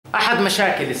احد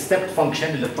مشاكل الستيب فانكشن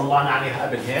اللي اطلعنا عليها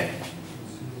قبل هيك،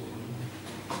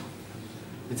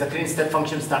 بتذكرين ستيب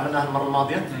فانكشن استعملناها المره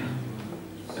الماضيه؟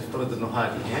 افترض انه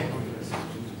هذه هيك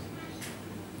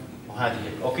وهذه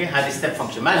هيك، اوكي؟ هذه ستيب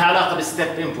فانكشن ما لها علاقه بالستيب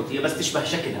انبوت، هي بس تشبه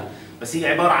شكلها، بس هي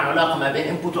عباره عن علاقه ما بين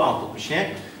انبوت واوتبوت، مش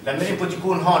هيك؟ لما الانبوت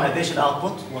يكون هون قديش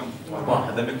الاوتبوت؟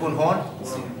 1. لما يكون هون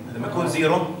لما يكون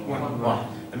 0 1.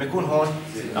 لما يكون هون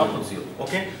الاوتبوت 0.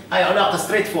 اوكي؟ هاي علاقه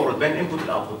ستريت فورورد بين الانبوت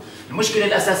والاوتبوت. المشكله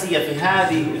الاساسيه في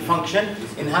هذه الفانكشن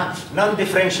انها نون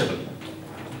ديفرنشبل.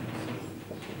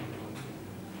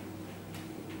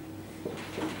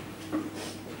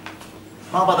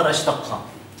 ما بقدر اشتقها.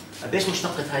 قديش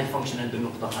مشتقة هاي الفانكشن عند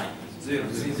النقطة هاي؟ 0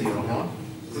 هون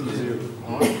 0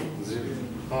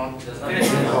 هون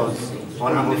 0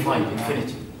 هون عم ديفاين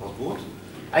انفينيتي، مضبوط؟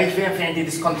 اي فين في عندي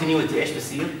ديسكونتينيوتي ايش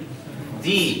بصير؟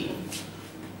 دي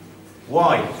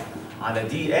واي على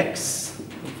دي اكس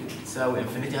تساوي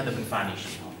انفينيتي، هذا بينفعنيش.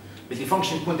 بدي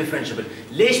فانكشن تكون ديفرنشبل،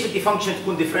 ليش بدي فانكشن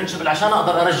تكون ديفرنشبل؟ عشان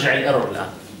اقدر ارجع الايرور الان.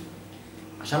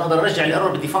 عشان اقدر ارجع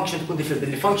الايرور بدي فانكشن تكون ديفرنشبل،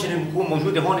 بدي الفانكشن اللي تكون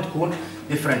موجودة هون تكون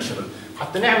ديفرنشبل.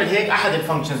 حتى نعمل هيك احد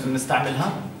الفانكشنز اللي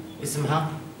بنستعملها اسمها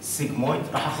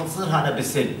sigmoid، راح اختصرها انا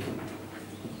بسيج.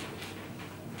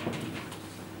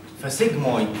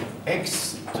 فسيجمويد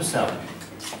اكس تساوي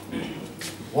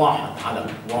 1 على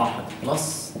 1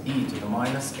 بلس e to the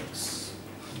minus x.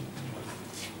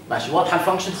 ماشي، واضحه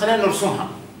الفانكشن؟ خلينا نرسمها.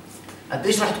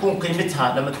 قديش راح تكون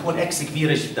قيمتها لما تكون اكس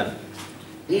كبيره جدا؟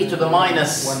 e to the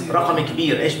minus رقم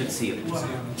كبير ايش بتصير؟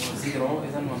 0.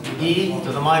 اذا e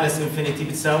to the minus infinity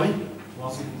بتساوي؟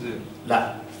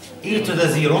 لا، e to the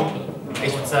 0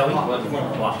 ايش بتساوي؟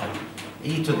 1.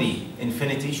 e to the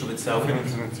infinity شو بتساوي؟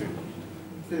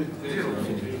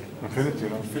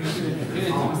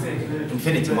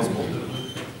 انفينيتي مضبوط.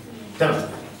 تمام.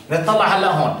 نطلع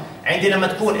هلا هون، عندي لما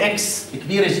تكون اكس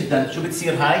كبيره جدا شو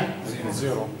بتصير هاي؟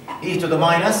 0 e to the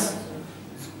minus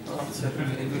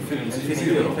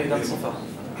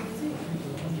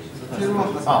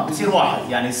بتصير 1،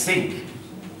 يعني سيج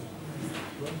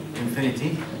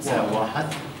انفينيتي تساوي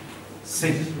 1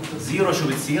 سيج 0 شو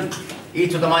بتصير؟ e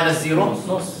to the minus 0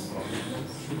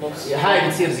 هاي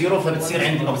بتصير 0 فبتصير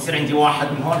عندي بتصير عندي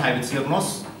 1 من هون، هاي بتصير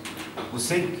نص،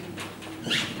 وسيج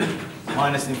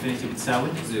ماينس انفينيتي بتساوي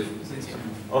 0.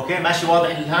 اوكي ماشي، واضح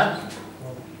هذا؟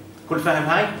 كل فهم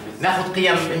هاي؟ ناخذ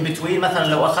قيم ان بتوين، مثلا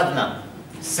لو اخذنا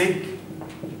سيج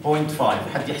 0.5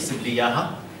 حد يحسب لي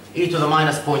اياها، e to the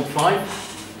minus 0.5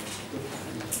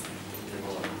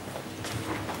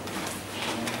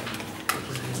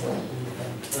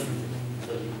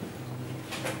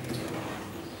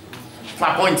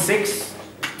 يطلع 0.6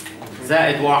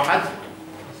 زائد 1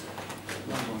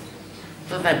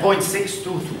 تطلع 0.622،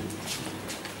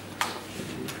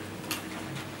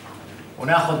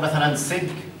 وناخذ مثلا سيج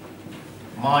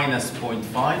ماينس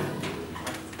 0.5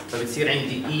 فبتصير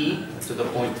عندي e to the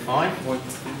 0.5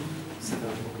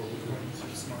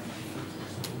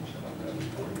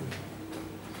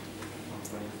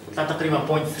 تطلع تقريبا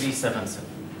 0.377.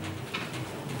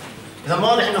 إذا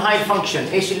واضح إنه هاي الفانكشن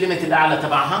إيش الليمت الأعلى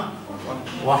تبعها؟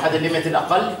 1. الليمت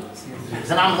الأقل؟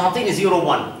 إذا عم تعطيني 0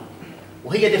 1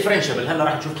 وهي ديفرنشبل، هلا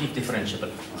راح نشوف كيف ديفرنشبل.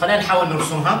 خلينا نحاول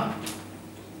نرسمها.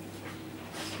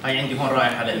 هاي عندي هون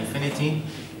رايح على انفينيتي،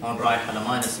 هون رايح على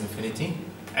ماينس انفينيتي.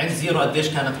 عند 0 قديش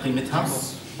كانت قيمتها؟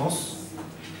 نص.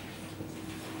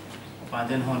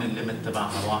 وبعدين هون الليمت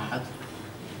تبعها 1.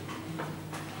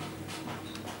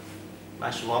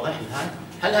 ماشي واضح الهاي؟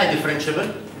 هل هاي ديفرنشبل؟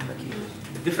 أكيد.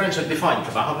 الديفرنشال ديفاين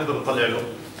تبعها بنقدر نطلع له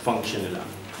فانكشن الآن.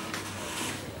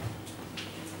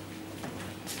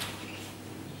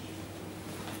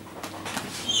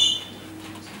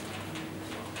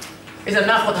 إذا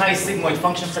ناخذ هاي السيجمويد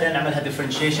فانكشن، خلينا نعملها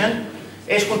ديفرنشيشن.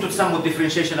 إيش كنتوا تسموا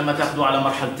الديفرنشيشن لما تاخذوه على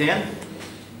مرحلتين؟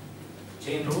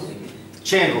 تشين رول.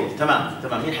 تشين رول، تمام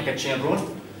تمام. مين حكى تشين رول؟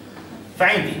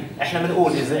 فعندي احنا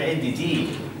بنقول إذا عندي دي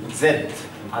زد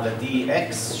على دي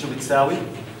اكس شو بتساوي؟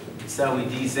 بتساوي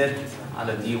دي زد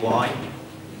على دي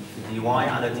واي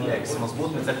على دي اكس، مضبوط؟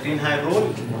 متذكرين هاي الرول؟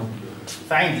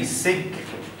 فعندي سيج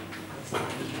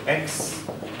اكس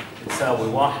تساوي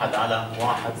 1 على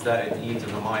 1 زائد e to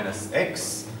the minus x.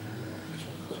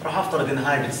 راح افترض ان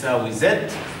هاي بتساوي z،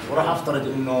 وراح افترض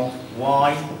انه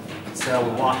y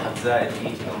بتساوي 1 زائد e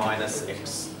to the minus x.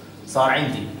 صار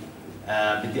عندي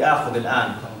بدي اخذ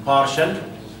الان partial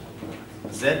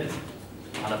z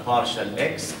على partial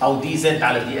x او dz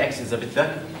على dx اذا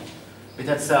بدك،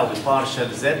 بدها تساوي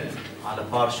partial z على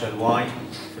partial y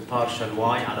في partial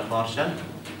y على partial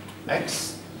x.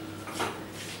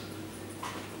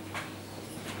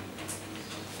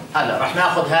 هلا رح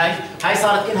ناخذ هاي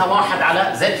صارت انها 1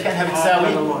 على z كانها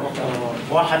بتساوي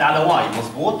 1 على y،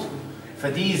 مضبوط؟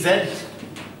 فدي زد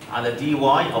على دي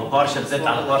واي او بارشل زد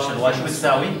على بارشل واي شو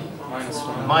بتساوي؟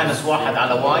 ماينس 1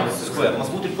 على واي سكوير.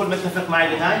 مضبوط الكل متفق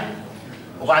معي لهي؟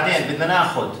 وبعدين بدنا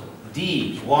ناخذ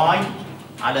دي واي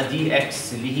على دي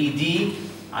اكس اللي هي دي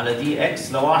على دي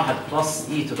اكس لواحد بلس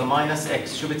اي تو ذا ماينس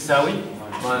اكس شو بتساوي؟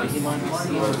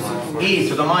 اي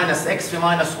تو ذا ماينس اكس في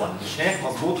ماينس 1 مش هيك؟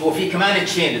 مضبوط. وفي كمان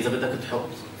تشين اذا بدك تحط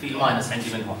في الماينس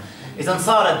عندي من هون. اذا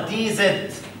صارت دي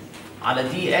زد على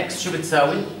دي اكس شو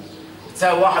بتساوي؟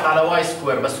 بتساوي 1 على واي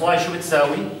سكوير، بس واي شو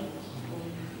بتساوي؟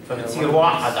 فبتصير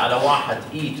 1 على 1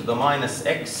 اي تو ذا ماينس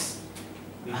اكس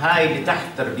هاي اللي تحت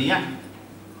تربيع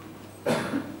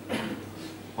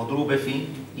مضروبة في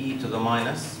اي تو ذا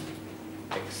ماينس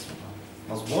اكس.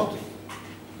 مضبوط؟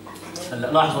 هلا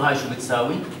لاحظوا هاي شو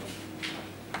بتساوي؟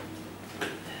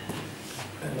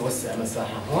 نوسع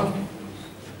مساحة هون.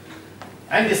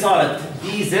 عندي صارت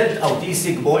دي زد او دي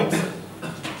سيجمويد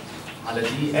على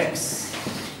دي اكس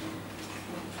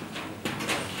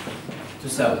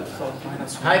تساوي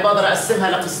هاي بقدر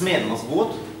اقسمها لقسمين. مضبوط؟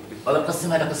 بقدر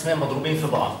اقسمها لقسمين مضروبين في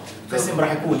بعض. قسم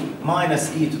راح يكون ماينس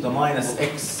اي تو ذا ماينس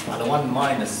اكس على 1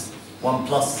 ماينس 1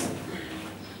 بلس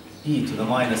اي تو ذا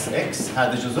ماينس اكس،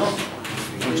 هذا جزء.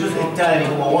 والجزء الثاني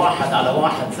هو 1 على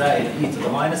 1 زائد اي تو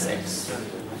ذا ماينس اكس.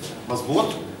 مضبوط؟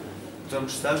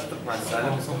 مش سالب تروح مع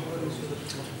السالب.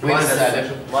 وين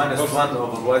السالب؟ ماينس 1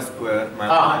 اوفر واي سكوير.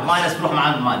 الماينس بروح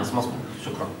مع الماينس. مضبوط.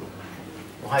 شكرا.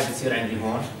 وهاي بتصير عندي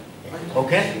هون.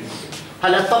 اوكي؟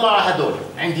 هلا اطلع على هدول.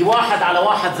 عندي 1 على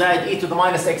 1 زائد اي تو ذا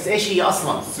ماينس اكس، ايش هي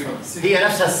اصلا؟ هي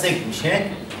نفسها السيج مش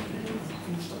هيك؟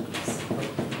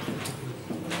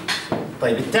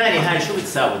 طيب الثاني هاي شو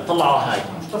بتساوي؟ طلعوا هاي.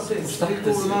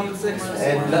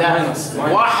 لا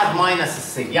 1 ماينس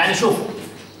السيج، يعني شوفوا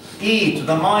e to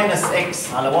the minus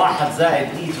x على 1 زائد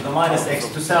e to the minus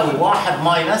x تساوي 1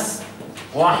 ماينس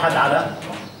 1 على،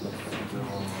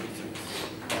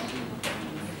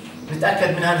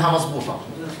 نتأكد منها انها مضبوطة.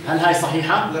 هل هاي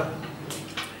صحيحة؟ لا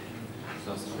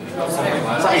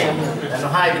صحيح، لأنه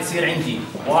هاي بتصير عندي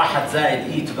 1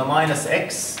 زائد e to the minus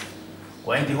x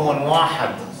وعندي هون 1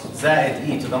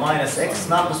 زائد e to the minus x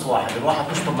ناقص 1،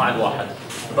 الواحد تشطب مع الواحد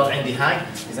بضل عندي هاي.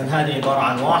 إذا هذه عبارة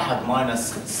عن 1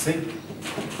 ماينس سيج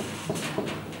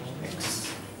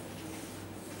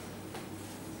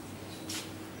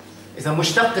إذا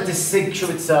مشتقة السيج شو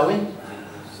بتساوي؟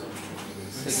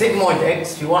 سيجمويد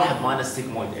اكس في 1 ماينس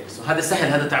سيجمويد اكس، وهذا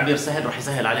سهل، هذا تعبير سهل رح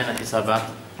يسهل علينا الحسابات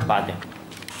بعدين.